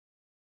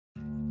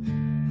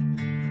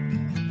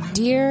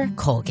Dear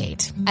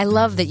Colgate, I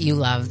love that you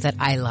love that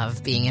I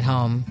love being at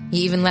home.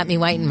 You even let me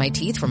whiten my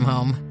teeth from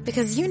home.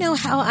 Because you know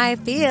how I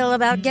feel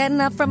about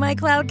getting up from my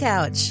cloud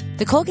couch.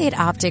 The Colgate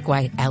Optic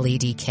White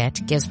LED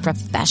Kit gives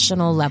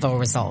professional level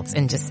results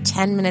in just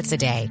 10 minutes a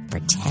day for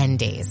 10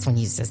 days when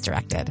used as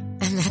directed.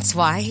 And that's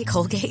why,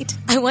 Colgate,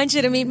 I want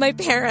you to meet my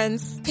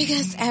parents.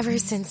 Because ever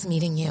since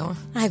meeting you,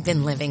 I've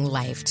been living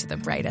life to the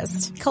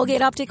brightest.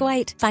 Colgate Optic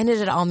White. Find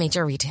it at all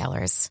major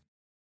retailers.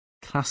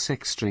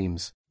 Classic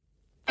Streams.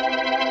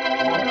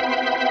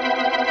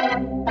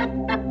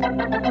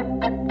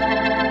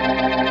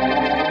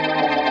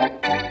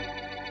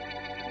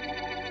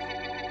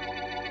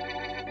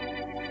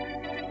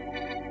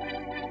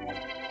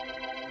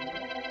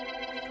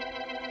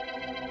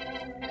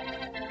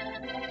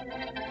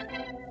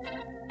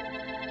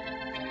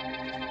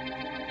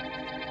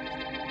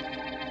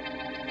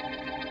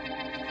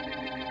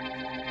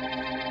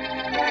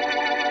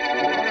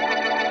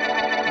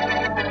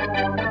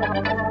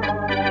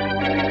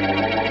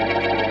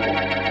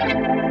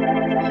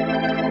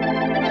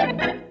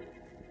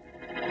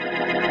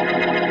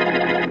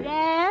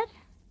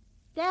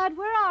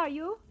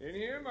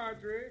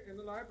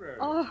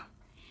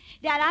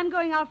 Dad, I'm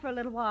going out for a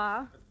little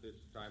while. At this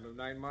time of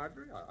night,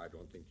 Marjorie? I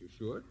don't think you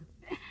should.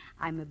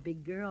 I'm a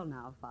big girl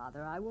now,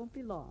 Father. I won't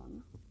be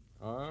long.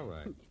 All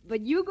right.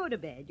 But you go to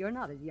bed. You're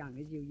not as young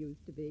as you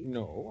used to be.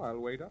 No, I'll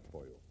wait up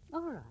for you.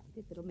 All right,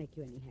 if it'll make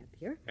you any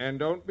happier. And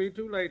don't be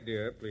too late,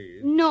 dear,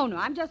 please. No,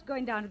 I'm just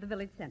going down to the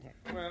village center.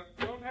 Well,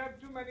 don't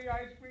have too many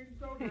ice cream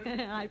sodas.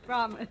 I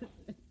promise.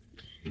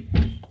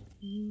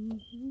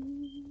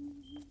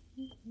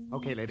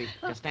 Okay, lady,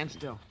 just stand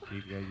still.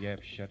 Keep your yap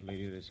shut,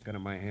 lady. This gun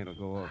in my hand will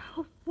go off.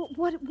 Oh,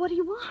 what do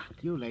you want?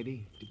 You,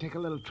 lady, to take a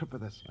little trip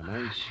with us. A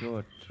nice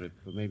short trip,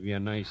 but maybe a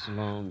nice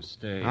long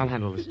stay. I'll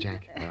handle this,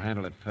 Jack. I'll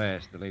handle it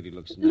fast. The lady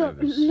looks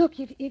nervous. Look,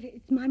 if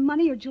it's my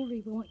money or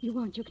jewelry you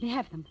want, you can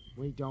have them.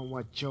 We don't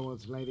want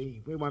jewels,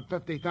 lady. We want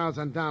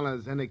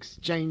 $50,000 in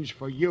exchange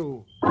for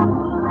you.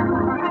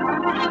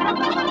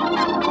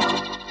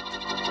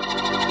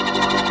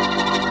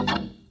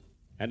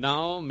 And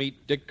now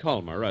meet Dick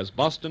Calmer as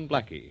Boston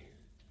Blackie.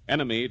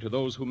 Enemy to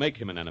those who make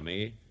him an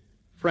enemy.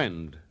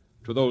 Friend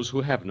to those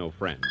who have no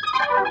friend.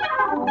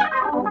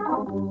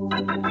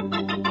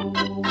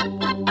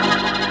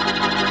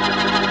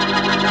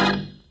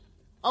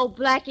 Oh,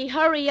 Blackie,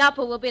 hurry up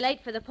or we'll be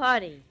late for the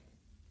party.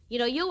 You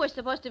know, you were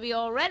supposed to be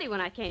all ready when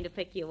I came to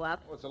pick you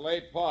up. Well, it's a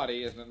late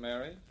party, isn't it,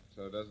 Mary?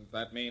 So doesn't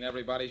that mean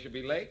everybody should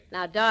be late?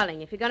 Now,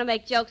 darling, if you're going to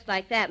make jokes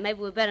like that,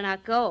 maybe we better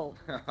not go.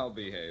 I'll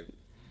behave.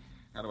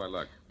 How do I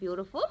look?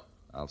 Beautiful?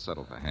 I'll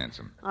settle for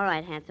handsome. All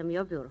right, handsome,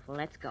 you're beautiful.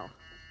 Let's go.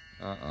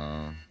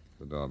 Uh-oh.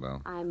 The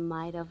doorbell. I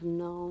might have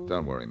known.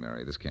 Don't worry,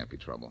 Mary. This can't be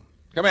trouble.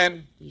 Come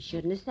in. You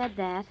shouldn't have said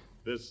that.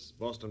 This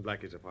Boston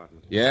Blackie's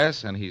apartment.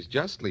 Yes, and he's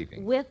just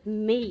leaving. With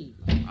me.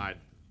 I'd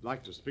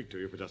like to speak to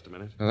you for just a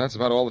minute. Well, that's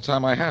about all the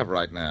time I have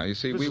right now. You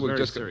see, This we is were very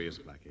just... serious,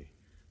 Blackie.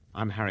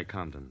 I'm Harry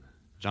Condon,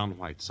 John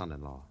White's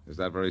son-in-law. Is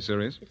that very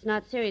serious? It's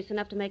not serious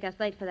enough to make us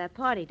late for that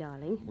party,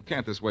 darling. Well,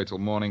 can't this wait till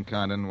morning,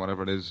 Condon,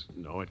 whatever it is?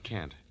 No, it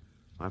can't.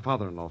 My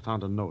father-in-law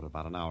found a note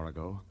about an hour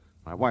ago.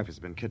 My wife has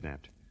been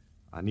kidnapped.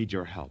 I need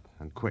your help,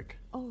 and quick.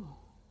 Oh.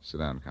 Sit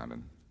down,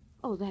 Condon.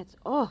 Oh, that's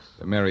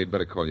awful. Mary, you'd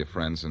better call your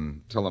friends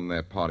and tell them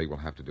their party will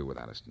have to do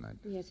without us tonight.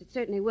 Yes, it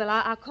certainly will.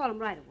 I'll call them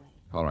right away.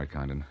 All right,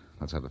 Condon.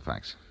 Let's have the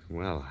facts.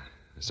 Well,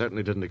 I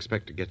certainly didn't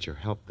expect to get your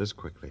help this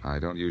quickly. I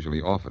don't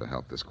usually offer to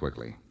help this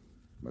quickly.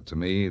 But to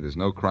me, there's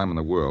no crime in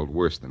the world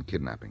worse than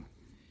kidnapping.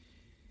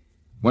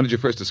 When did you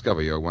first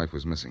discover your wife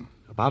was missing?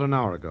 About an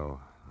hour ago.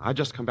 I'd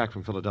just come back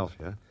from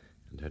Philadelphia,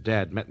 and her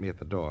dad met me at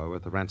the door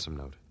with the ransom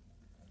note.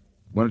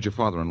 When did your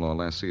father-in-law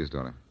last see his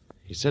daughter?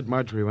 He said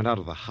Marjorie went out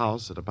of the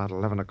house at about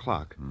 11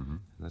 o'clock. Mm-hmm.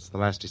 That's the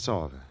last he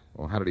saw of her.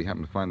 Well, how did he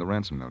happen to find the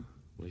ransom note?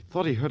 Well, he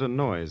thought he heard a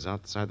noise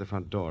outside the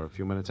front door a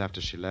few minutes after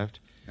she left.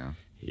 Yeah?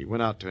 He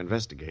went out to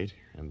investigate,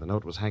 and the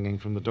note was hanging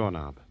from the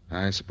doorknob.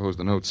 I suppose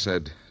the note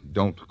said,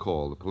 don't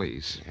call the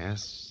police.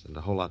 Yes, and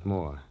a whole lot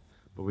more.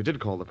 But we did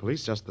call the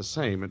police just the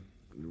same. It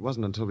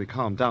wasn't until we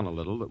calmed down a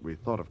little that we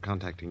thought of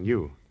contacting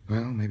you.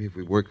 Well, maybe if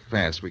we work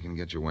fast, we can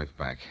get your wife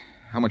back.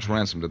 How much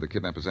ransom did the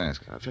kidnappers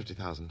ask?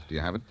 $50,000. Do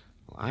you have it?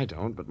 Well, I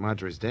don't, but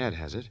Marjorie's dad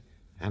has it.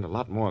 And a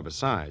lot more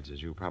besides,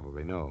 as you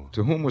probably know.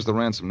 To whom was the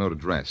ransom note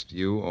addressed,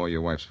 you or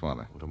your wife's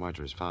father? Well, to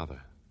Marjorie's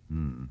father.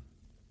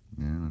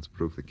 Yeah, that's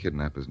proof the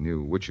kidnappers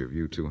knew which of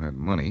you two had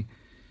money,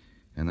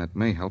 and that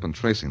may help in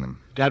tracing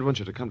them. Dad wants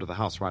you to come to the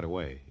house right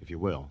away, if you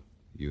will.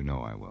 You know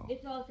I will.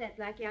 It's all set,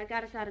 Blackie. I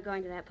got us out of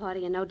going to that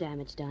party and no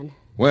damage done.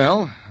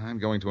 Well, I'm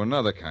going to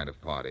another kind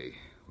of party,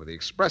 with the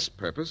express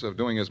purpose of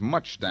doing as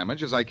much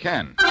damage as I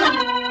can.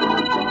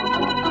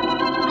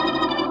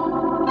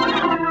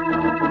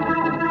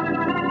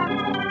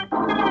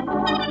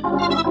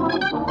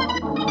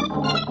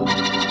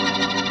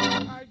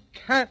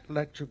 Can't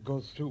let you go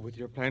through with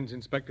your plans,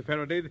 Inspector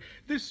Faraday.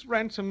 This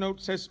ransom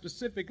note says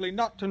specifically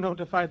not to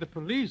notify the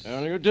police.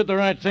 Well, you did the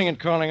right thing in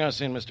calling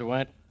us in, Mr.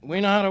 White. We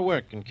know how to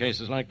work in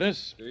cases like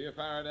this. Do you,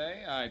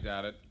 Faraday? I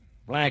doubt it.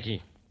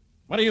 Blackie,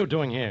 what are you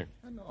doing here?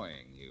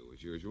 Annoying you, as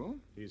as usual.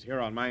 He's here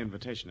on my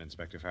invitation,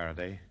 Inspector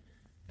Faraday.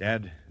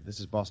 Dad, this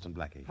is Boston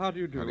Blackie. How do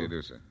you do? How do you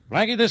do, sir?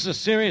 Blackie, this is a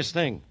serious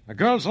thing. A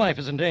girl's life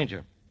is in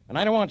danger, and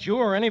I don't want you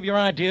or any of your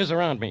ideas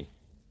around me.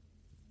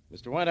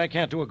 Mr. White, I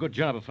can't do a good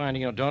job of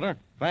finding your daughter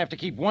if I have to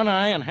keep one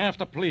eye and half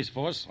the police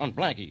force on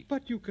Blackie.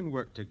 But you can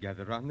work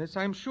together on this,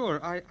 I'm sure.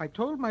 I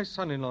told my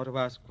son-in-law to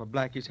ask for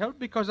Blackie's help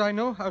because I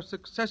know how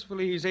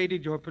successfully he's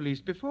aided your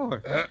police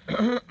before.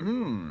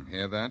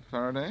 Hear that,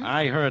 Faraday?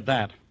 I heard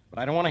that, but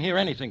I don't want to hear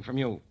anything from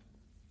you.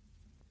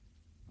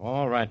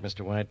 All right,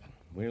 Mr. White.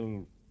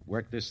 We'll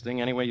work this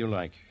thing any way you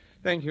like.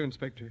 Thank you,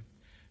 Inspector.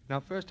 Now,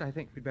 first, I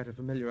think we'd better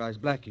familiarize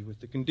Blackie with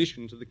the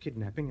conditions of the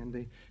kidnapping and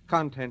the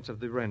contents of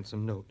the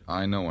ransom note.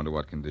 I know under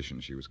what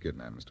conditions she was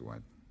kidnapped, Mr.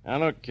 White. Now,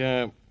 look,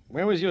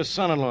 where was your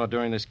son-in-law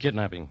during this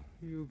kidnapping?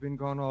 You've been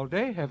gone all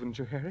day, haven't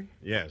you, Harry?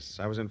 Yes,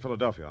 I was in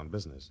Philadelphia on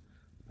business.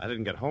 I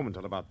didn't get home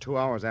until about 2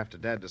 hours after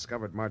Dad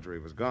discovered Marjorie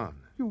was gone.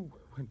 You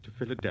went to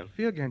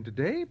Philadelphia again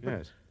today? But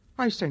Yes.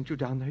 I sent you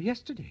down there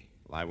yesterday.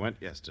 Well, I went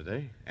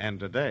yesterday and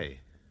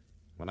today.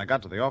 When I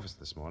got to the office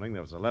this morning,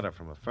 there was a letter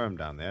from a firm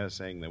down there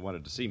saying they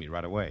wanted to see me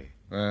right away.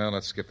 Well,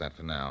 let's skip that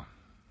for now.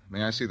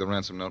 May I see the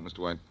ransom note, Mr.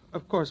 White?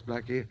 Of course,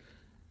 Blackie.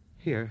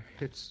 Here,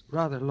 it's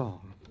rather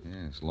long.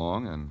 Yes,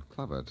 long and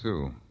clever,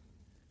 too.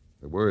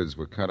 The words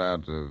were cut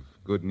out of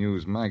Good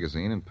News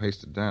magazine and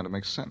pasted down to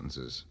make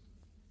sentences.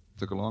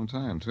 Took a long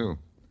time, too.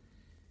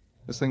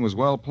 This thing was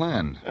well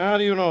planned. How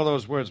do you know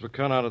those words were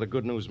cut out of the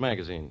Good News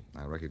magazine?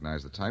 I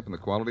recognize the type and the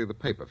quality of the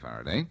paper,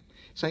 Faraday.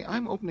 Say,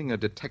 I'm opening a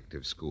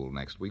detective school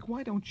next week.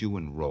 Why don't you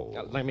enroll?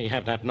 Let me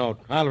have that note.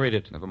 I'll read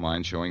it. Never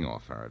mind showing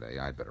off, Faraday.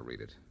 I'd better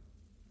read it.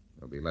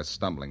 There'll be less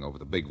stumbling over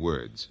the big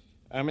words.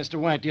 Mr.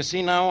 White, do you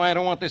see now I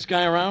don't want this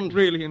guy around?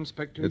 Really,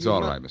 Inspector? It's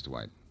all right, Mr.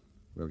 White.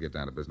 We'll get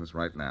down to business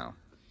right now.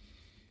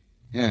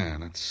 Yeah,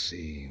 let's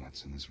see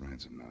what's in this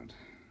ransom note.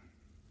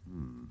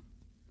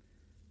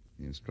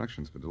 The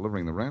instructions for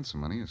delivering the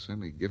ransom money are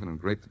certainly given in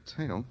great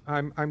detail.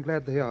 I'm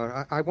glad they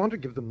are. I want to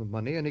give them the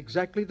money in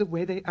exactly the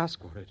way they ask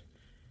for it.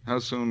 How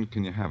soon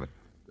can you have it?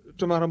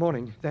 Tomorrow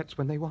morning. That's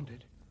when they want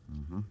it.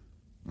 Well,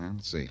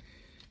 let's see. It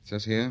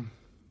says here,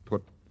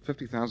 put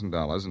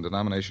 $50,000 in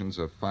denominations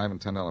of $5 and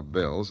 $10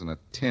 bills in a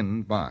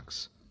tin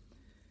box.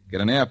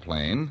 Get an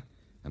airplane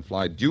and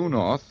fly due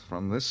north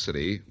from this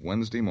city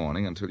Wednesday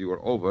morning until you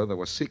are over the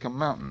Wasika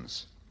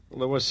Mountains. Well,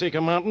 the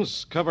Wasika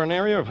Mountains cover an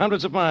area of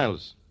hundreds of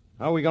miles.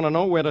 How are we going to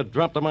know where to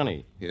drop the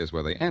money? Here's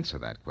where they answer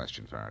that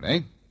question,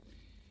 Faraday.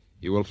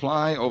 You will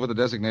fly over the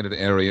designated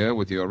area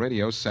with your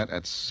radio set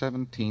at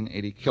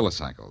 1780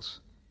 kilocycles.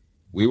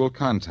 We will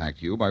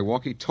contact you by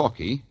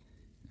walkie-talkie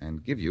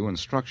and give you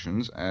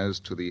instructions as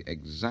to the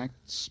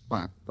exact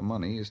spot the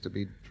money is to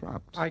be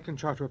dropped. I can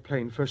charter a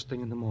plane first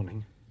thing in the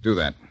morning. Do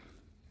that.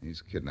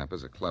 These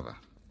kidnappers are clever.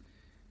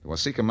 The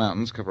Wasika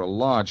Mountains cover a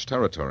large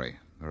territory.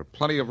 There are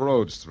plenty of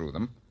roads through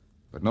them,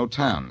 but no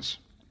towns.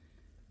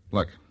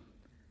 Look,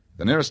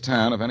 the nearest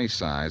town of any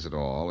size at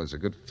all is a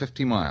good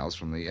 50 miles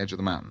from the edge of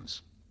the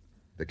mountains.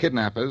 The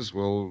kidnappers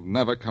will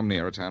never come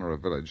near a town or a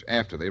village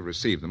after they've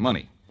received the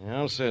money.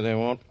 I'll say they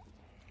won't.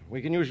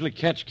 We can usually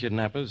catch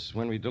kidnappers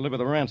when we deliver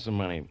the ransom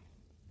money,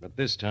 but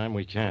this time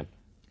we can't.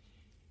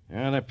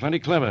 Yeah, they're plenty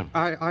clever.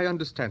 I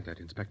understand that,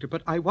 Inspector,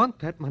 but I want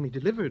that money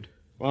delivered.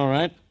 All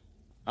right.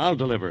 I'll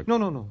deliver it.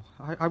 No.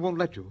 I won't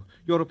let you.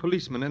 You're a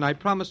policeman, and I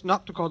promise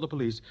not to call the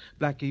police.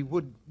 Blackie,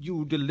 would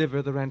you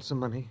deliver the ransom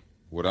money?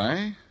 Would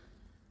I?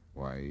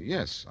 Why,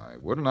 yes, I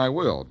would and I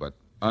will, but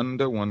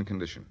under one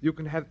condition. You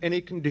can have any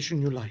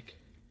condition you like.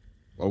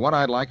 Well, what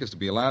I'd like is to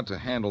be allowed to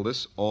handle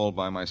this all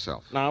by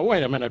myself. Now,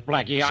 wait a minute,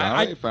 Blackie.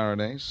 Sorry,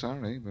 Faraday,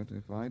 sorry, but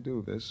if I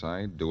do this,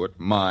 I do it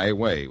my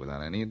way,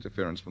 without any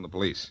interference from the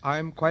police.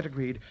 I'm quite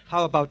agreed.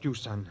 How about you,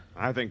 son?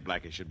 I think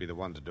Blackie should be the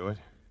one to do it.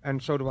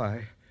 And so do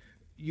I.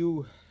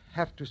 You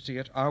have to see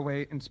it our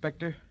way,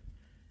 Inspector.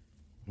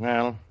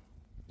 Well,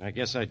 I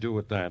guess I do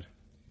with that.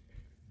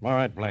 All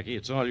right, Blackie,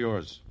 it's all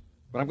yours.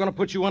 But I'm going to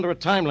put you under a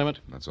time limit.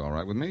 That's all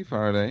right with me,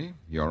 Faraday.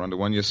 You're under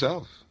one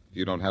yourself. If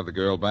you don't have the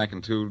girl back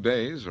in 2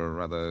 days, or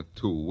rather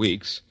 2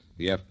 weeks,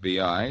 the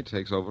FBI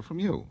takes over from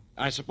you.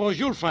 I suppose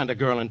you'll find a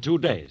girl in 2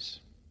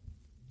 days.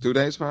 2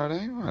 days,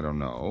 Faraday? I don't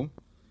know.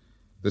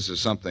 This is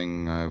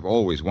something I've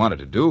always wanted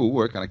to do,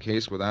 work on a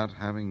case without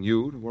having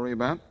you to worry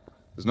about.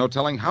 There's no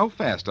telling how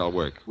fast I'll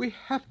work. We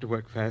have to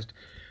work fast.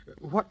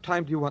 What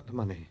time do you want the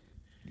money?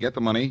 Get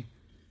the money,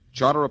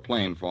 charter a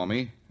plane for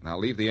me, and I'll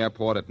leave the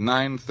airport at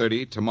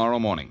 9:30 tomorrow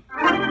morning.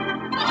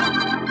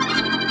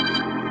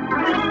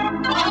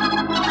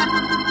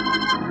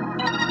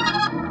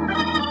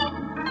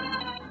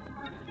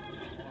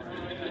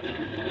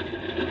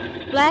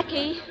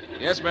 Blackie,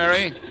 Yes,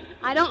 Mary?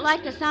 I don't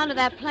like the sound of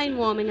that plane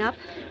warming up.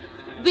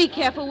 Be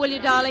careful, will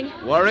you, darling?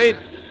 Worried?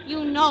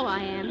 You know I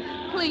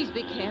am. Please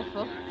be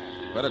careful.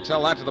 Better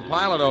tell that to the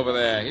pilot over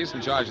there. He's in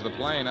charge of the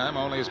plane. I'm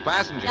only his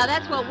passenger. Now,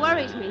 that's what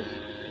worries me.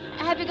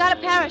 Have you got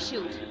a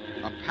parachute?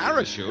 A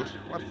parachute?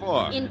 What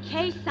for? In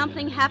case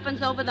something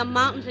happens over the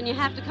mountains and you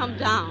have to come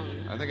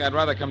down. I think I'd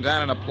rather come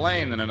down in a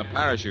plane than in a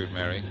parachute,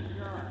 Mary.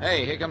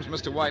 Hey, here comes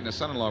Mr. White and his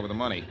son-in-law with the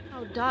money.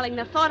 Oh, darling,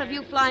 the thought of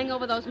you flying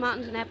over those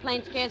mountains in that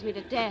plane scares me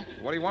to death.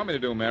 What do you want me to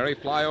do, Mary?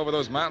 Fly over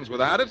those mountains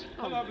without it?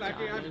 Hello,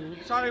 Blackie. I'm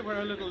sorry we're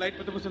a little late,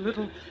 but there was a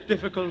little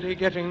difficulty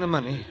getting the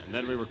money. And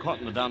then we were caught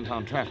in the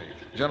downtown traffic.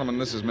 Gentlemen,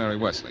 this is Mary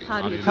Wesley.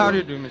 How do you do? How do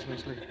you do, Miss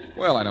Wesley?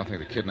 Well, I don't think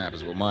the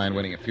kidnappers will mind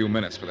waiting a few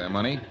minutes for their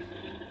money.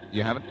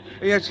 You have it?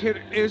 Yes, here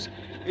it is.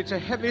 It's a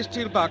heavy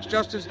steel box,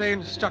 just as they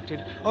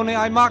instructed. Only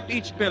I marked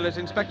each bill as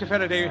Inspector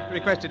Faraday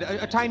requested.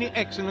 A tiny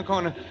X in the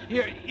corner.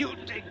 Here, you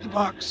take the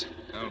box.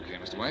 Okay,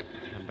 Mr. White.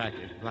 And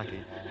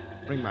Blackie,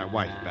 bring my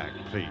wife back,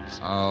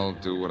 please. I'll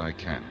do what I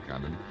can,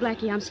 Condon.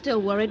 Blackie, I'm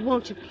still worried.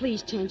 Won't you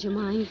please change your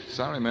mind?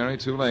 Sorry, Mary,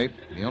 too late.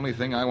 The only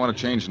thing I want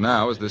to change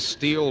now is this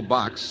steel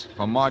box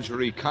for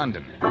Marjorie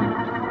Condon.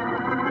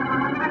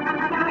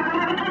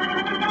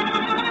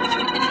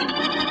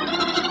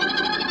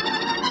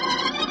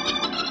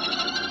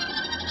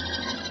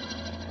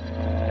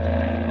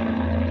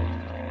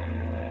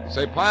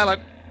 Say, pilot,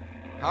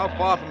 how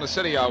far from the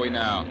city are we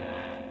now?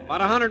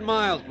 About 100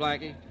 miles,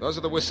 Blackie. Those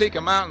are the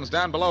Wasika Mountains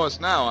down below us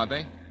now, aren't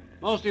they?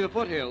 Mostly the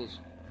foothills.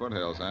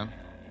 Foothills, huh?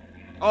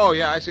 Oh,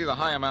 yeah, I see the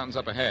higher mountains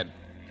up ahead.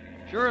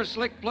 Sure a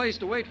slick place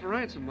to wait for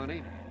ransom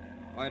money.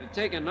 Why, it'd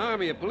take an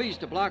army of police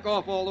to block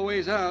off all the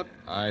ways out.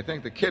 I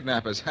think the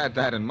kidnappers had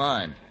that in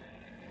mind.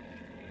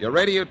 Your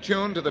radio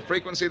tuned to the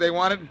frequency they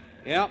wanted?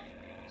 Yep.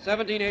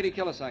 1780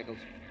 kilocycles.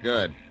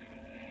 Good.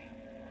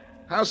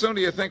 How soon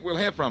do you think we'll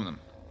hear from them?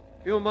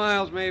 Few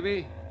miles,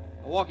 maybe.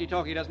 A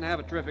walkie-talkie doesn't have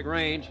a terrific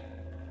range.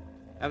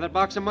 Have that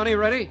box of money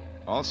ready?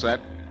 All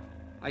set.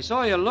 I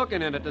saw you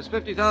looking in it. Does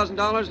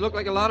 $50,000 look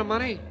like a lot of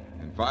money?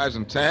 In fives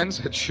and tens,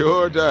 it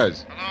sure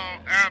does. Hello,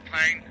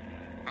 airplane.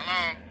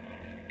 Hello.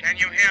 Can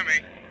you hear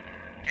me?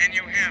 Can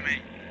you hear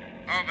me?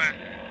 Over.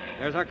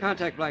 There's our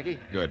contact, Blackie.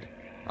 Good.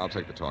 I'll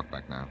take the talk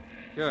back now.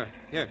 Sure.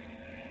 Here.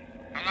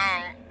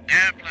 Hello,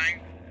 airplane.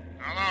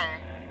 Hello.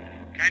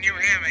 Can you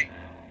hear me?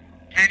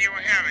 Can you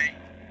hear me?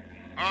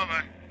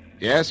 Over.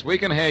 Yes, we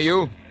can hear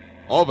you.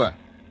 Over.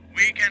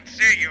 We can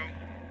see you.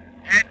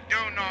 Head due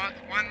north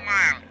 1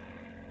 mile.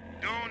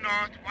 Due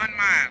north 1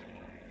 mile.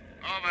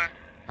 Over.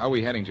 How are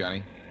we heading,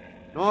 Johnny?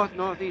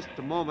 Northeast at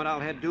the moment. I'll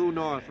head due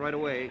north right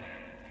away.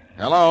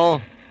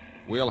 Hello.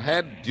 We'll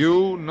head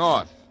due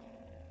north.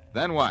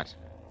 Then what?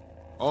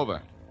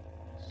 Over.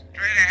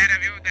 Straight ahead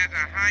of you, there's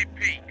a high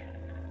peak.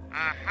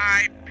 A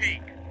high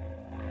peak.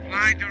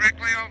 Fly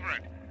directly over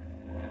it.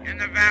 In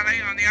the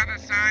valley, on the other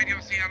side,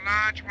 you'll see a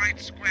large white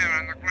square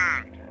on the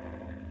ground.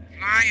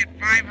 Fly at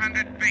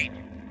 500 feet.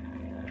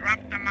 Drop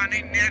the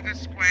money near the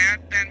square,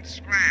 then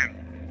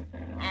scram.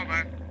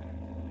 Over.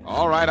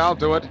 All right, I'll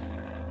do it.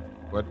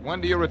 But when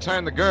do you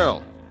return the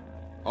girl?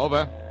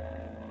 Over.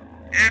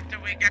 After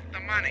we get the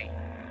money.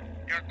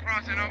 You're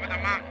crossing over the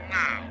mountain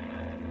now.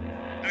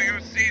 Do you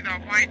see the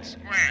white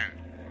square?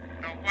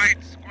 The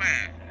white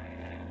square.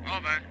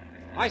 Over.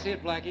 I see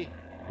it, Blackie.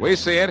 We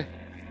see it.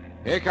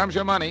 Here comes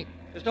your money.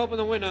 Just open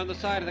the window on the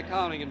side of the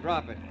cowling and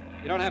drop it.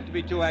 You don't have to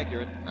be too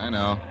accurate. I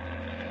know.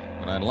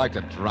 But I'd like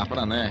to drop it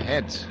on their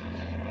heads.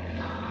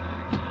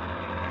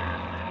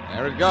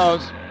 There it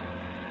goes.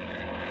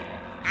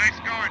 Nice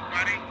going,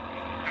 buddy.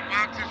 The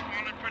box is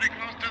falling pretty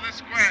close to the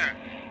square.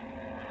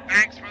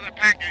 Thanks for the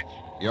package.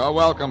 You're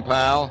welcome,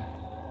 pal.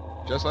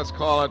 Just let's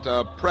call it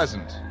a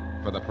present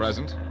for the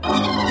present.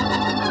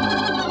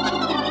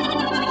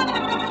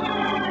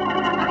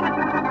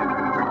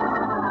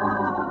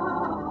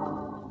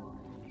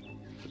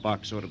 The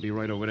box ought to be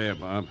right over there,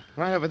 Bob.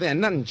 Right over there.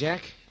 Nothing,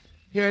 Jack.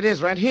 Here it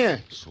is, right here.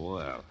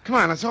 Swell. Come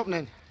on, let's open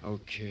it.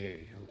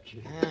 Okay.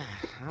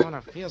 I want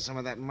to feel some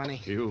of that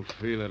money. You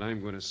feel it,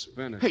 I'm going to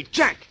spend it. Hey,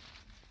 Jack!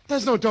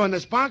 There's no door in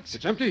this box.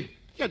 It's empty.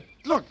 Yeah,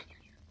 look.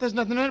 There's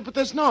nothing in it but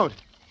this note.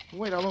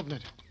 Wait, I'll open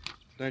it.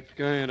 That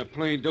guy in a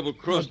plane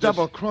double-crossed us.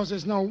 Double-cross.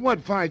 There's no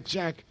wood for it,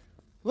 Jack.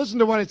 Listen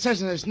to what it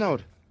says in this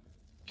note.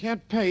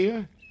 Can't pay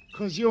you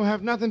because you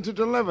have nothing to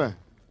deliver.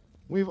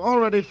 We've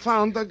already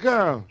found the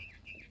girl.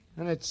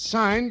 And it's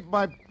signed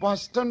by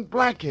Boston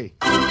Blackie.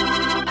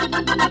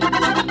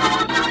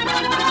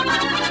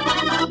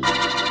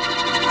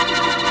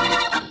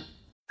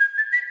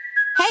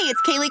 Hey,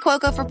 it's Kaylee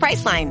Cuoco for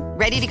Priceline.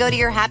 Ready to go to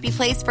your happy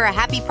place for a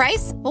happy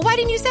price? Well, why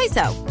didn't you say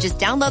so? Just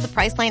download the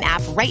Priceline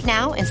app right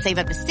now and save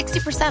up to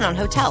 60% on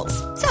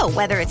hotels. So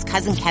whether it's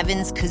Cousin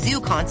Kevin's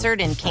Kazoo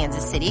Concert in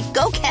Kansas City,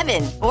 go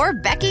Kevin, or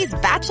Becky's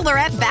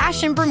Bachelorette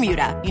Bash in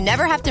Bermuda, you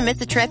never have to miss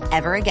a trip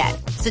ever again.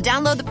 So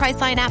download the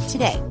Priceline app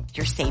today.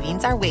 Your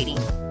savings are waiting.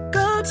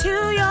 Go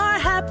to your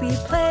happy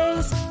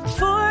place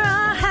for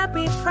a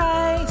happy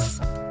price.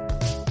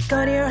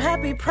 Go to your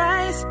happy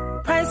price,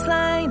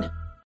 Priceline.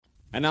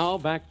 And now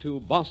back to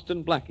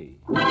Boston Blackie.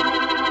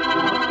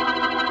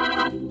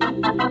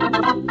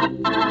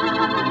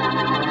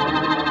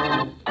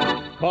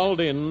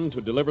 Called in to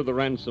deliver the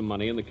ransom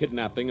money in the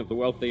kidnapping of the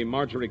wealthy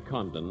Marjorie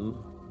Condon,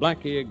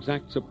 Blackie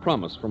exacts a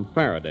promise from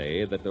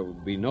Faraday that there will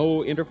be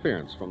no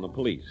interference from the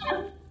police.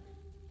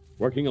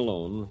 Working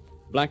alone,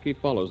 Blackie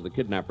follows the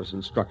kidnapper's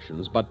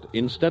instructions, but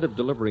instead of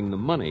delivering the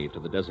money to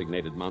the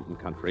designated mountain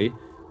country,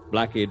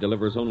 Blackie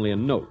delivers only a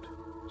note,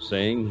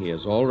 saying he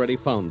has already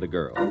found the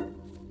girl.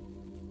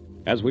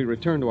 As we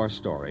return to our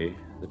story,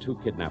 the two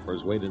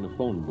kidnappers wait in a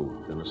phone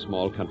booth in a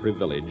small country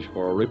village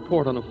for a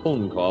report on a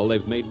phone call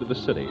they've made to the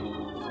city.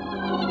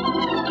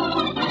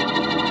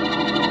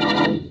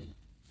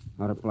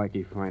 How did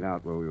Blackie find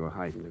out where we were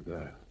hiding the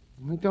girl?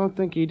 I don't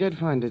think he did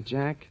find it,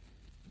 Jack.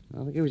 I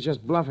think he was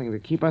just bluffing to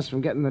keep us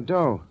from getting the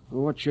dough.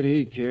 Well, what should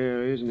he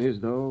care? It isn't his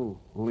dough.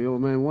 Only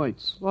old man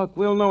White's. Look,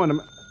 we'll know in a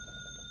minute.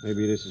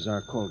 Maybe this is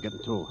our call getting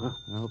through, huh?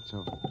 I hope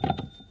so.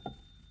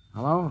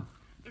 Hello?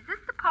 Is this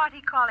the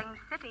party calling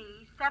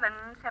City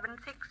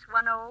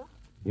 77610?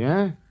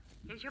 Yeah?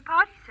 Here's your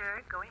party,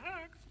 sir. Go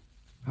ahead.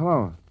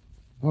 Hello?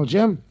 Hello,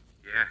 Jim?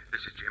 Yeah,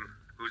 this is Jim.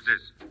 Who's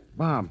this?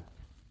 Bob.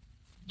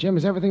 Jim,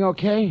 is everything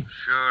okay?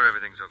 Sure,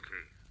 everything's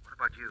okay. What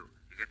about you?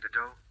 You get the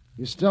dough?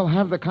 You still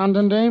have the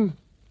Condon dame?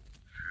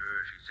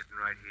 Sure, she's sitting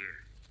right here.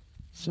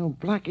 So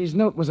Blackie's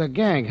note was a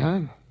gag,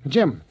 huh?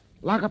 Jim,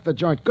 lock up the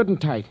joint good and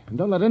tight, and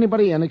don't let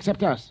anybody in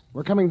except us.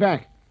 We're coming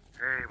back.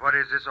 Hey, what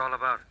is this all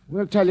about?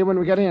 We'll tell you when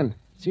we get in.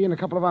 See you in a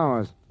couple of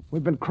hours.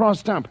 We've been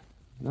crossed up,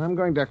 and I'm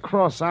going to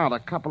cross out a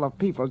couple of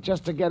people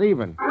just to get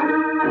even.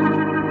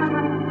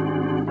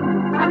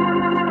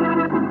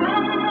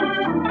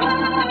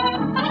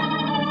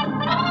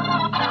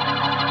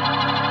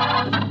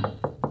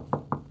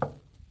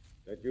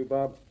 That you,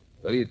 Bob?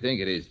 What do you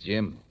think it is,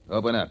 Jim?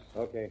 Open up.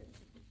 Okay.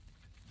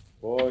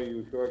 Boy,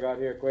 you sure got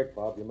here quick,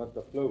 Bob. You must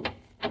have flew.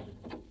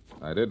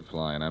 I did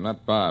fly, and I'm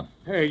not Bob.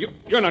 Hey,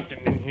 you're not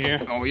getting in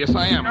here. Oh, yes,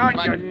 I am. No, In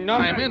fact, you're not.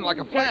 I'm in like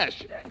a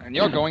flash, and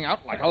you're going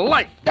out like a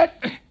light. Well,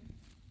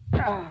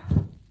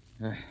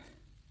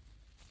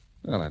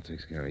 that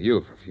takes care of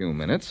you for a few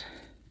minutes.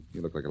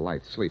 You look like a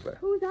light sleeper.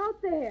 Who's out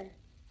there?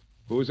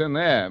 Who's in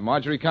there?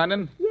 Marjorie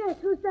Condon? Yes,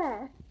 who's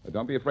that?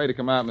 Don't be afraid to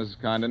come out,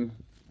 Mrs. Condon.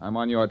 I'm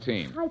on your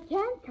team. I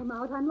can't come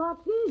out. I'm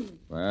locked in.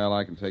 Well,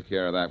 I can take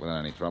care of that without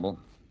any trouble.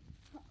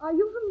 Are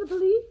you from the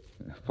police?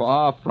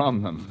 Far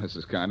from them,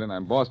 Mrs. Condon.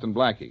 I'm Boston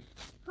Blackie.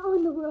 How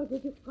in the world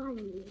did you find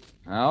me?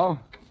 How?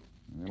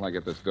 Well, I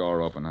get this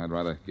door open. I'd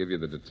rather give you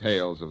the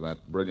details of that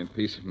brilliant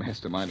piece of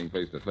masterminding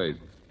face to face.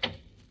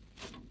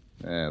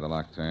 There, the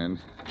lock turned.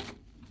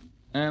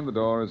 And the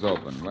door is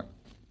open.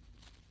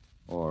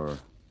 Or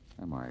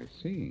am I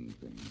seeing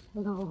things?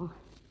 Hello.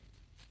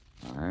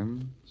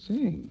 I'm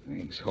seeing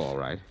things, all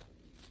right.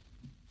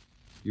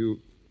 You...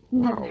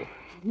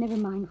 Never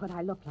mind what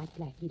I look like,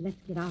 Blackie. Let's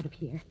get out of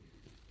here.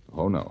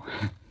 Oh, no.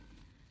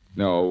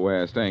 No,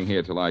 we're staying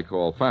here till I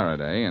call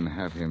Faraday and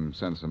have him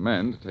send some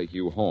men to take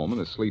you home and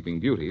the Sleeping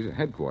Beauty to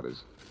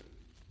headquarters.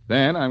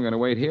 Then I'm going to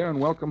wait here and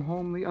welcome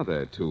home the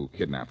other two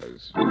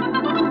kidnappers. Who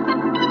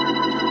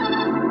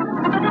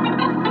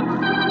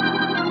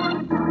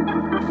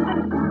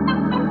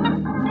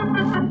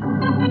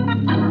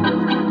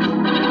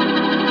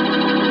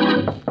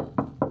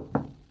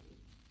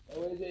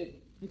is it?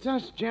 It's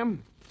us,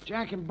 Jim.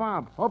 Jack and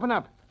Bob. Open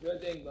up. Sure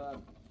thing,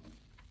 Bob.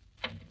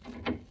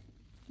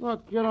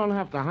 Look, you don't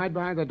have to hide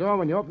behind the door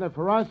when you open it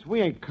for us.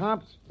 We ain't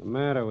cops. What's the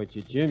matter with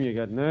you, Jim? You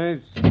got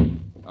knives?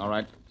 All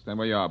right. Stand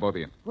where you are, both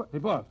of you. What? Hey,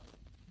 Bob.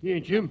 You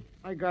ain't Jim?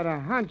 I got a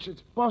hunch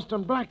it's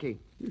Boston Blackie.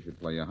 You should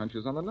play your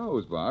hunches on the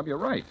nose, Bob. You're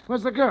right.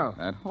 Where's the girl?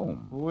 At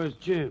home. Well, where's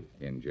Jim?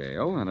 In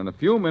jail, and in a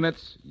few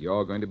minutes,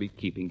 you're going to be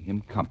keeping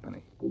him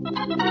company.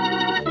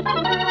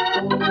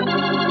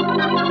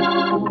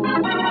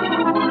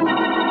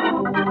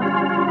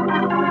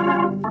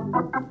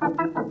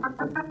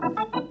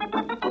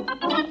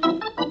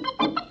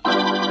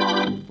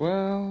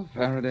 Well,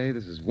 Faraday,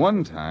 this is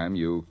one time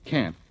you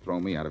can't throw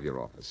me out of your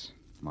office.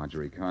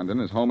 Marjorie Condon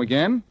is home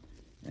again,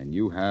 and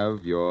you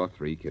have your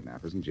three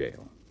kidnappers in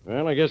jail.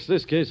 Well, I guess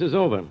this case is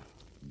over.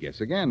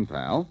 Guess again,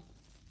 pal.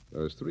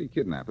 Those three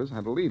kidnappers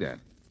had a leader,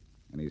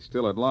 and he's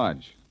still at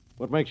large.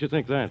 What makes you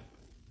think that?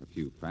 A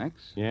few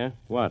facts. Yeah?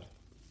 What?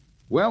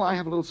 Well, I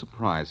have a little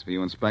surprise for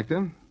you,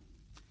 Inspector.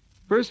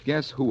 First,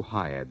 guess who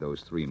hired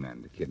those three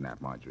men to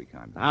kidnap Marjorie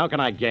Condon? How can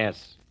I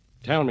guess?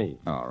 Tell me.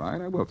 All right,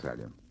 I will tell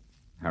you.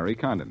 Harry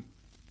Condon.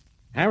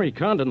 Harry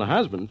Condon, the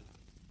husband?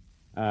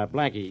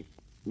 Blackie,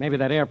 maybe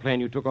that airplane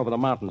you took over the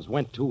mountains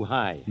went too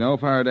high. No,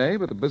 Faraday,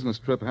 but the business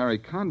trip Harry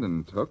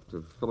Condon took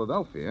to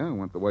Philadelphia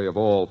went the way of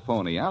all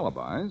phony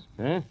alibis.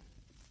 Huh?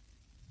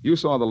 You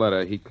saw the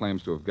letter he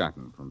claims to have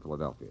gotten from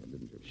Philadelphia,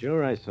 didn't you?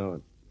 Sure, I saw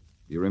it.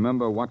 Do you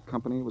remember what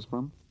company it was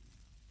from?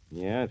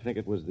 Yeah, I think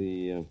it was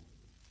the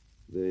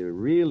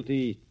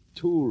Realty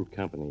Tool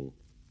Company,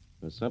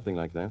 or something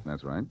like that.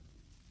 That's right.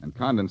 And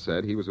Condon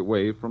said he was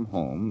away from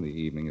home the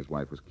evening his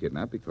wife was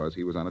kidnapped because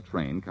he was on a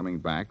train coming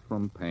back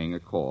from paying a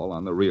call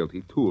on the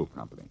Realty Tool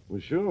Company. Well,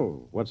 sure.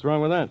 What's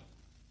wrong with that?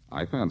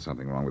 I found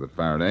something wrong with it,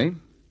 Faraday.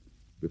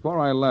 Before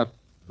I left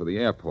for the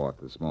airport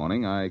this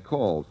morning, I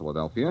called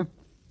Philadelphia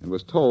and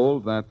was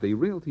told that the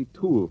Realty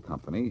Tool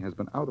Company has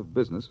been out of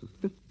business for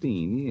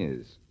 15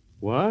 years.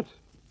 What?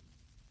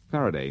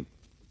 Faraday,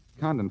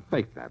 Condon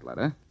faked that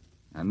letter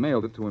and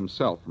mailed it to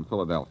himself from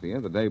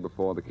Philadelphia the day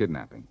before the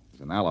kidnapping.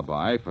 It's an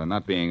alibi for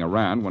not being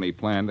around when he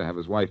planned to have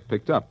his wife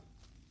picked up.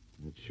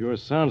 It sure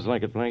sounds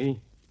like it, Blackie.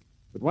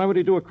 But why would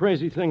he do a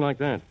crazy thing like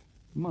that?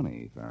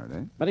 Money,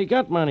 Faraday. But he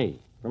got money.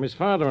 From his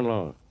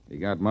father-in-law. He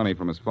got money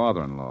from his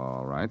father-in-law,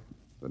 all right,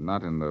 but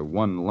not in the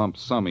one lump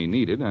sum he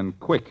needed, and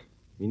quick.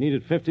 He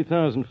needed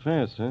 $50,000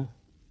 fast, huh?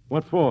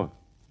 What for?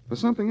 For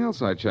something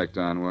else I checked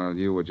on while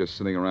you were just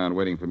sitting around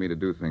waiting for me to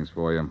do things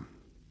for you.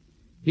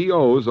 He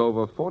owes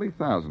over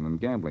 $40,000 in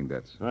gambling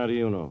debts. How do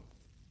you know?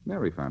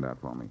 Mary found out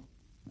for me.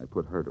 I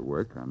put her to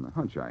work on the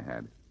hunch I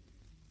had.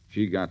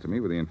 She got to me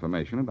with the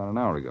information about an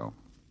hour ago.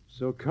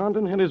 So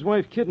Condon had his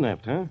wife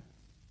kidnapped, huh?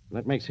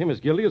 That makes him as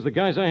guilty as the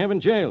guys I have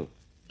in jail.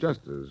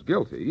 Just as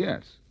guilty,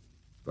 yes.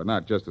 But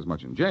not just as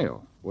much in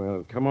jail.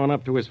 Well, come on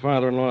up to his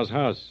father-in-law's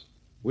house.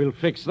 We'll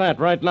fix that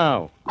right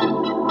now.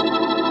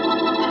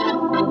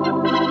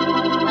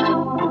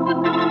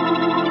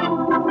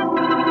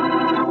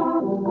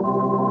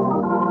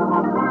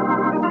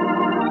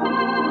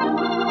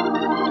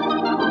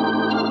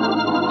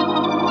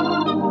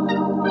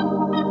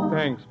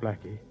 Thanks,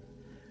 Blackie.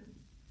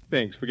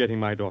 Thanks for getting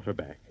my daughter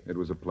back. It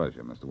was a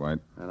pleasure, Mr. White.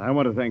 And I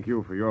want to thank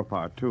you for your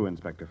part, too,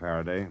 Inspector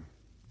Faraday.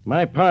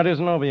 My part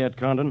isn't over yet,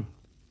 Condon.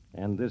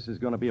 And this is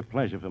going to be a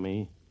pleasure for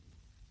me.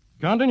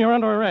 Condon, you're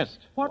under arrest.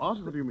 What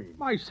do you mean?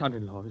 My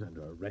son-in-law is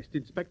under arrest,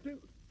 Inspector.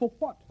 For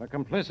what? For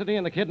complicity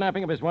in the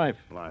kidnapping of his wife.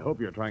 Well, I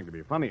hope you're trying to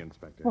be funny,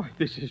 Inspector. Why,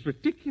 this is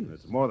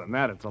ridiculous. It's more than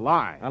that. It's a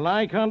lie. A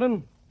lie,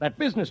 Condon? That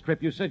business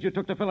trip you said you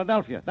took to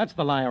Philadelphia. That's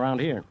the lie around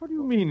here. What do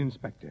you mean,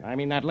 Inspector? I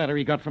mean that letter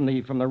he got from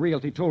the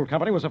Realty Tool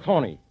Company was a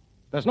phony.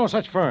 There's no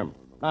such firm.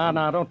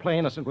 Now, don't play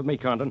innocent with me,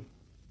 Condon.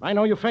 I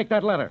know you faked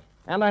that letter.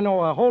 And I know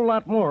a whole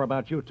lot more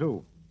about you,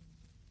 too.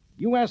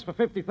 You asked for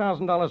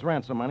 $50,000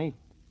 ransom money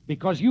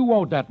because you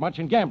owed that much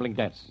in gambling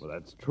debts. Well,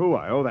 that's true.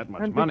 I owe that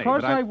much And money.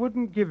 because but I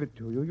wouldn't give it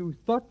to you, you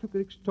thought you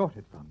could extort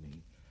it from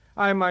me.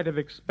 I might have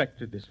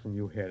expected this from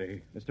you,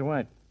 Harry. Mr.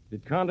 White,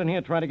 did Condon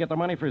here try to get the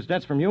money for his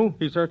debts from you?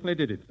 He certainly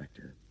did,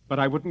 Inspector. But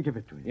I wouldn't give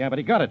it to him. Yeah, but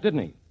he got it,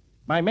 didn't he?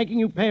 By making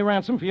you pay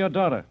ransom for your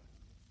daughter.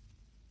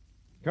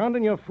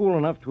 Condon, you're fool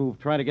enough to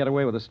try to get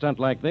away with a stunt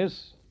like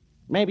this.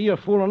 Maybe you're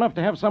fool enough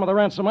to have some of the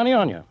ransom money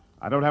on you.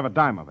 I don't have a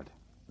dime of it.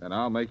 Then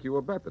I'll make you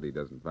a bet that he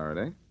doesn't,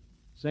 Faraday.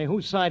 Say,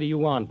 whose side are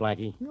you on,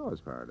 Blackie? Yours,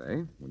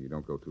 Faraday, when you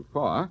don't go too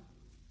far.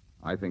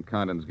 I think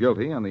Condon's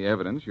guilty on the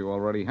evidence you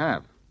already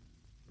have.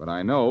 But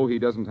I know he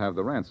doesn't have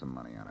the ransom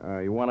money on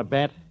it. You want to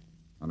bet?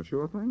 On a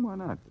sure thing? Why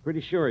not?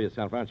 Pretty sure of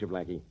yourself, aren't you,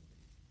 Blackie?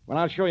 Well,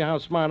 I'll show you how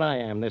smart I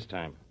am this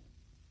time.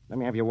 Let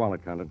me have your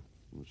wallet, Condon.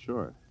 Well,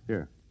 sure.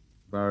 Here.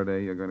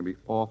 Faraday, you're going to be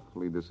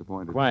awfully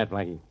disappointed. Quiet,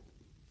 Blackie.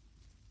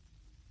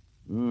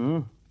 Mm-hmm.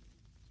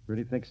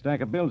 Pretty thick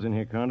stack of bills in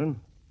here, Condon.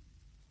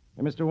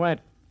 Hey, Mr. White,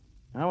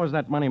 how was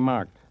that money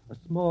marked? A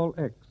small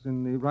X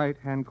in the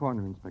right-hand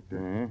corner, Inspector.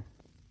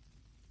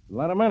 A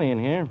lot of money in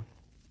here.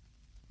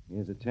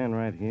 Here's a 10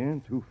 right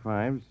here, 2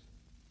 5s.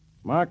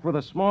 Marked with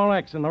a small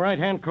X in the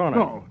right-hand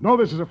corner. No,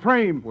 this is a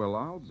frame. Well,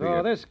 I'll be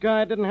So this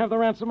guy didn't have the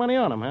ransom money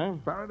on him, huh?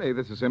 Faraday,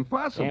 this is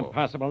impossible.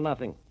 Impossible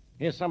nothing.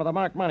 Here's some of the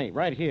marked money,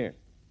 right here.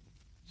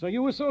 So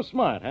you were so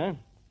smart, huh?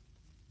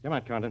 Come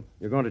on, Condon.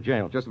 You're going to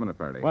jail. Just a minute,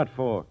 Faraday. What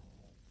for?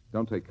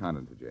 Don't take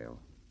Condon to jail.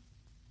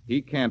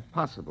 He can't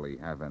possibly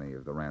have any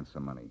of the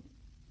ransom money.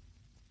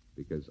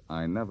 Because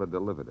I never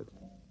delivered it.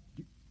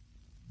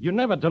 You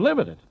never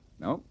delivered it?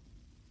 No.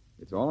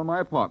 It's all in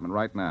my apartment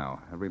right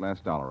now, every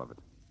last dollar of it.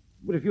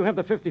 But if you have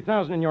the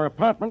 $50,000 in your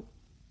apartment,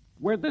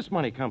 where'd this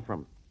money come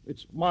from?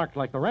 It's marked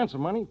like the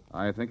ransom money.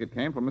 I think it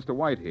came from Mr.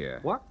 White here.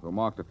 What? Who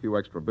marked a few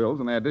extra bills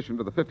in addition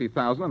to the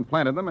 $50,000 and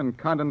planted them in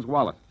Condon's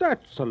wallet.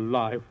 That's a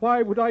lie.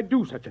 Why would I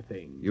do such a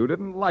thing? You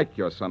didn't like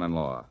your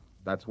son-in-law.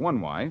 That's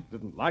one why.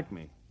 Didn't like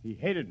me. He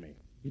hated me.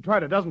 He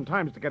tried a dozen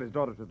times to get his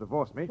daughter to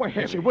divorce me. Why,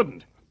 Harry. She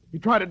wouldn't. He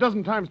tried a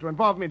dozen times to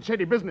involve me in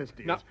shady business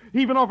deals. Now,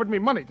 he even offered me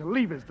money to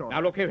leave his daughter.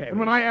 Now, look here, Harry. And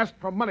when I asked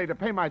for money to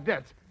pay my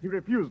debts, he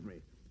refused me,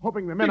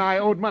 hoping the men I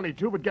owed money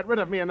to would get rid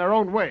of me in their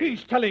own way.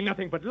 He's telling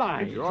nothing but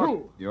lies. It's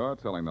true. You're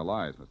telling the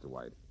lies, Mr.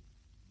 White.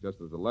 Just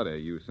as the letter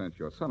you sent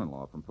your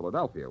son-in-law from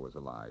Philadelphia was a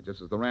lie.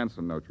 Just as the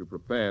ransom note you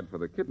prepared for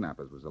the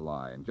kidnappers was a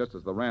lie. And just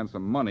as the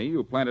ransom money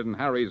you planted in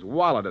Harry's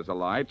wallet is a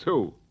lie,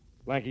 too.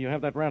 Blackie, you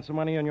have that ransom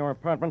money in your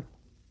apartment?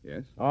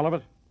 Yes, All of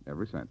it?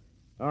 every cent.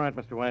 All right,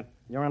 Mr. White.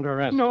 You're under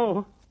arrest.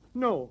 No.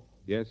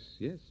 Yes,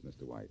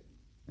 Mr. White.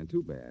 And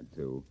too bad,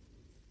 too.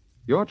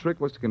 Your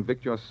trick was to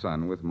convict your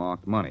son with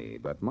marked money,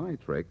 but my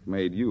trick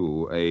made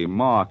you a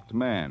marked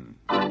man.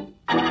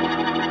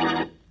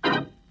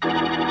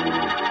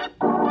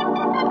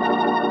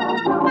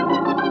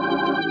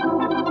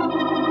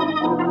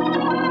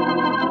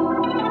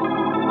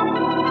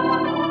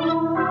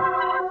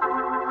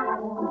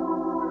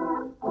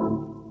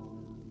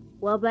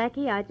 Well,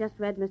 Blackie, I just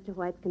read Mr.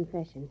 White's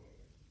confession.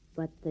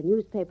 But the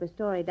newspaper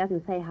story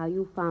doesn't say how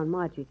you found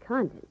Marjorie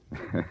Condon.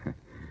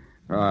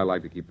 Oh, I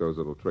like to keep those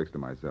little tricks to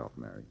myself,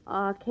 Mary.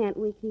 Can't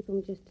we keep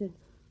them just to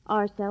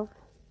ourselves?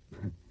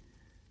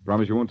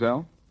 Promise you won't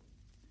tell?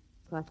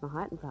 Cross my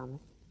heart and promise.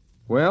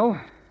 Well,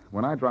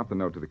 when I dropped the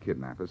note to the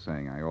kidnappers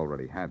saying I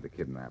already had the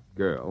kidnapped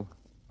girl,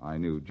 I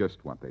knew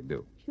just what they'd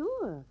do.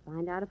 Sure.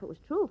 Find out if it was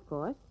true, of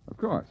course. Of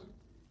course.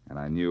 And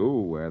I knew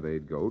where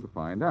they'd go to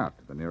find out,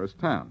 the nearest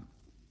town.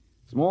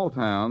 Small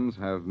towns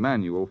have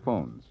manual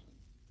phones.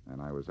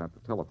 And I was at the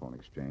telephone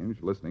exchange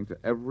listening to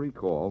every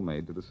call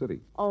made to the city.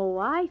 Oh,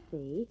 I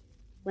see.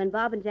 When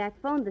Bob and Jack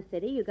phoned the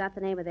city, you got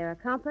the name of their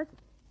accomplice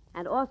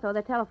and also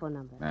their telephone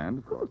number. And,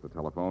 of course, the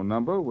telephone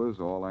number was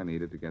all I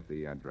needed to get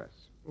the address.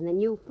 And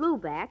then you flew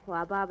back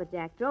while Bob and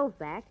Jack drove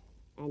back,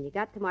 and you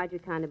got to Marjorie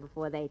Condon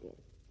before they did.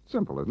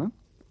 Simple, isn't it?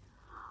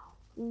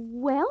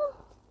 Well,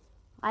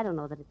 I don't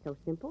know that it's so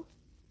simple.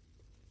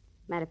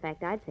 Matter of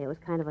fact, I'd say it was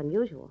kind of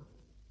unusual.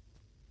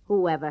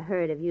 Who ever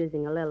heard of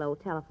using a little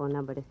old telephone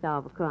number to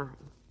solve a crime?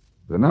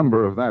 The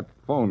number of that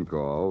phone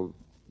call,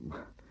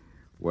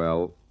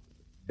 well,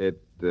 it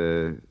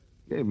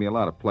gave me a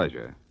lot of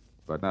pleasure,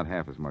 but not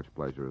half as much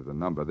pleasure as the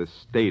number this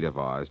state of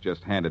ours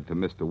just handed to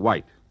Mr.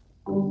 White.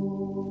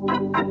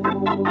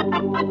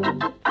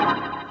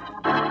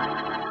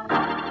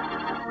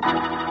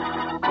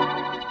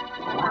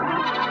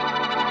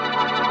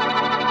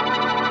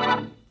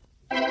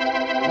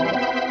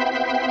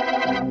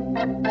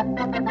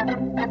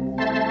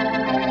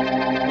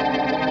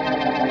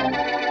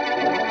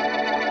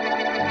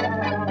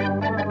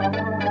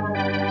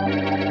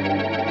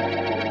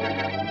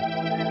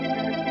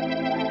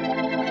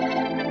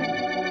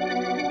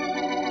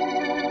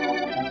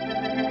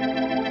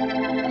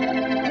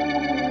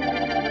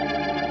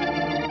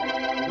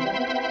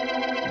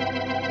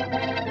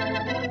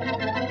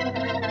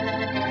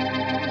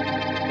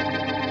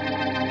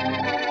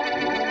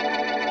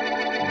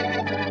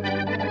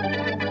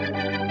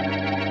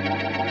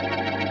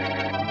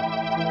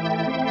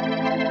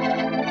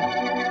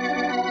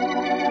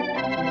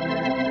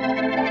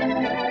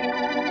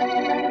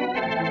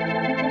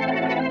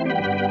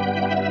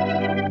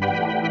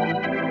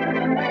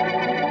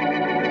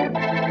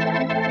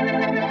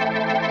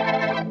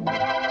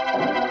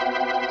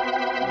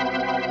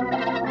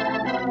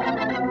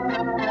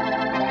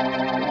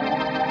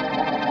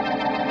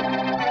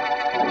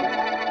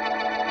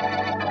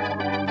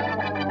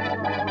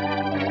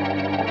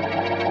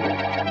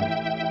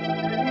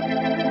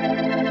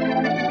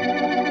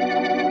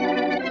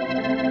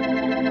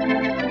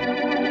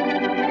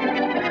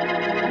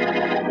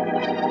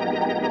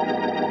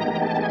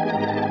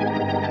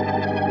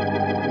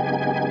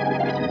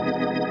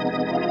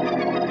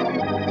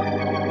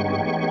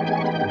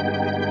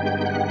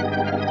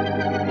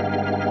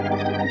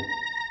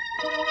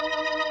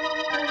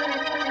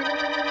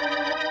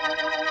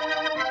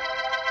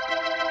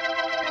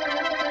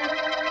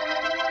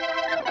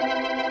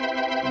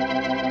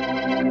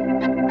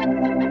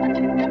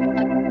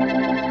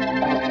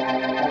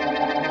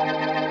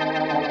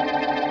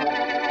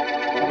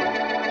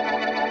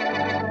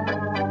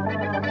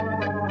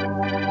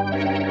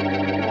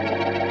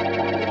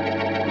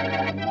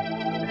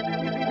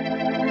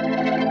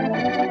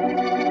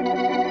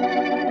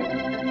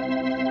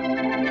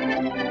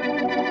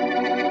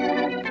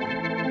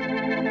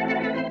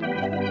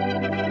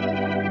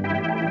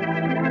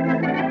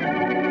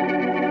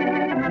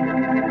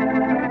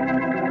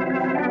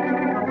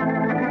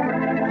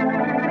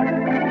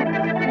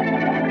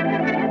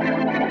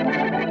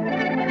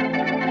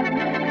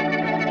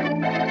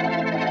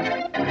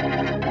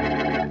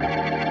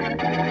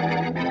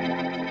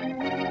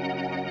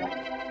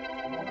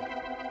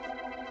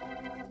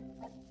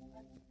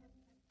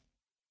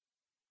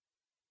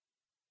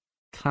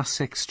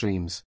 Classic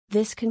Streams.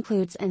 This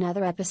concludes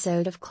another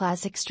episode of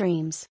Classic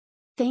Streams.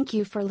 Thank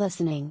you for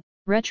listening.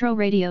 Retro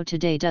Radio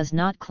Today does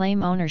not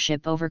claim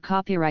ownership over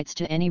copyrights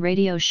to any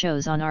radio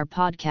shows on our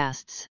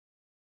podcasts.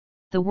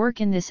 The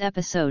work in this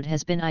episode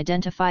has been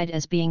identified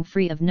as being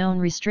free of known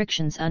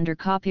restrictions under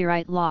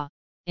copyright law,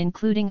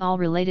 including all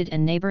related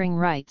and neighboring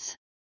rights.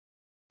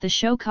 The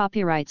show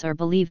copyrights are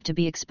believed to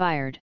be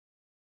expired.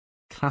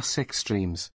 Classic Streams.